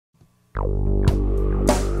Hi,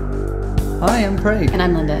 I'm Craig. And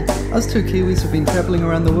I'm Linda. Us two Kiwis have been travelling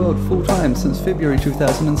around the world full-time since February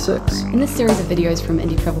 2006. In this series of videos from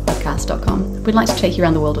indietravelpodcast.com, we'd like to take you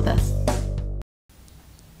around the world with us.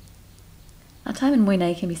 Our time in Mui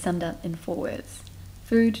Ne can be summed up in 4 words: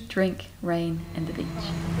 food, drink, rain, and the beach.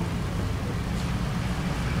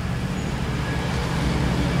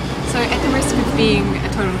 So at the risk of being a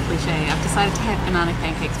total cliche, I've decided to have banana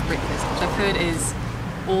pancakes for breakfast, which I've heard is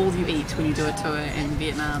all you eat when you do a tour in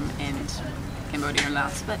Vietnam and Cambodia and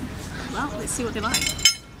Laos. But, well, let's see what they're like.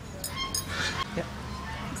 Yep.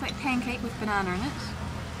 Looks like pancake with banana in it.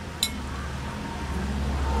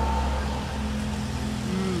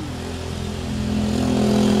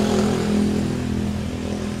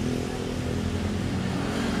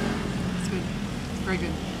 It's good. It's very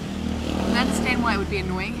good. I can understand why it would be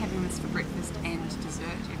annoying having this for breakfast and dessert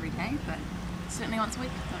every day, but certainly once a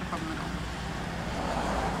week, not a problem at all.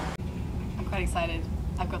 I'm quite excited.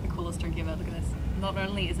 I've got the coolest drink ever. Look at this. Not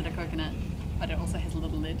only is it a coconut, but it also has a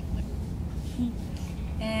little lid. Look.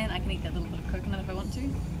 And I can eat that little bit of coconut if I want to.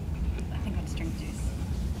 I think I'll just drink the juice.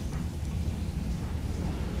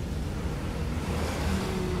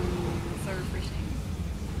 So refreshing.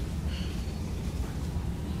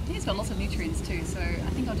 I think it's got lots of nutrients too, so I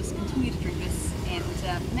think I'll just continue to drink this,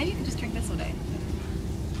 and maybe you can just drink this all day.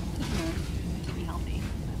 Just, you know, keep me healthy.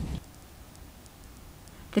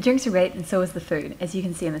 The drinks were great, and so was the food, as you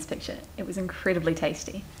can see in this picture. It was incredibly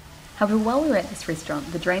tasty. However, while we were at this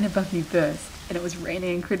restaurant, the drain above me burst, and it was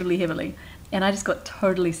raining incredibly heavily, and I just got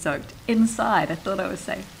totally soaked inside. I thought I was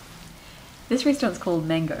safe. This restaurant's called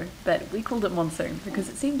Mango, but we called it Monsoon because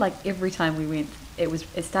it seemed like every time we went,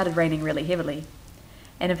 it started raining really heavily.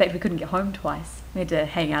 And in fact, we couldn't get home twice. We had to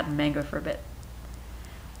hang out in Mango for a bit.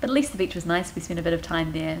 But at least the beach was nice. We spent a bit of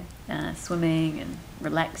time there, swimming and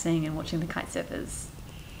relaxing and watching the kite surfers.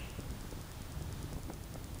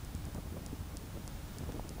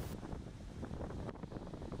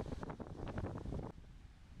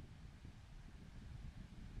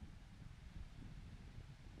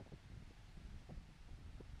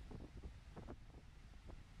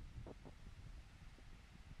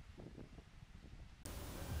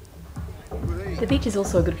 The beach is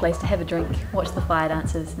also a good place to have a drink, watch the fire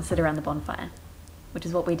dancers and sit around the bonfire, which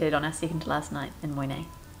is what we did on our second to last night in Mui Ne.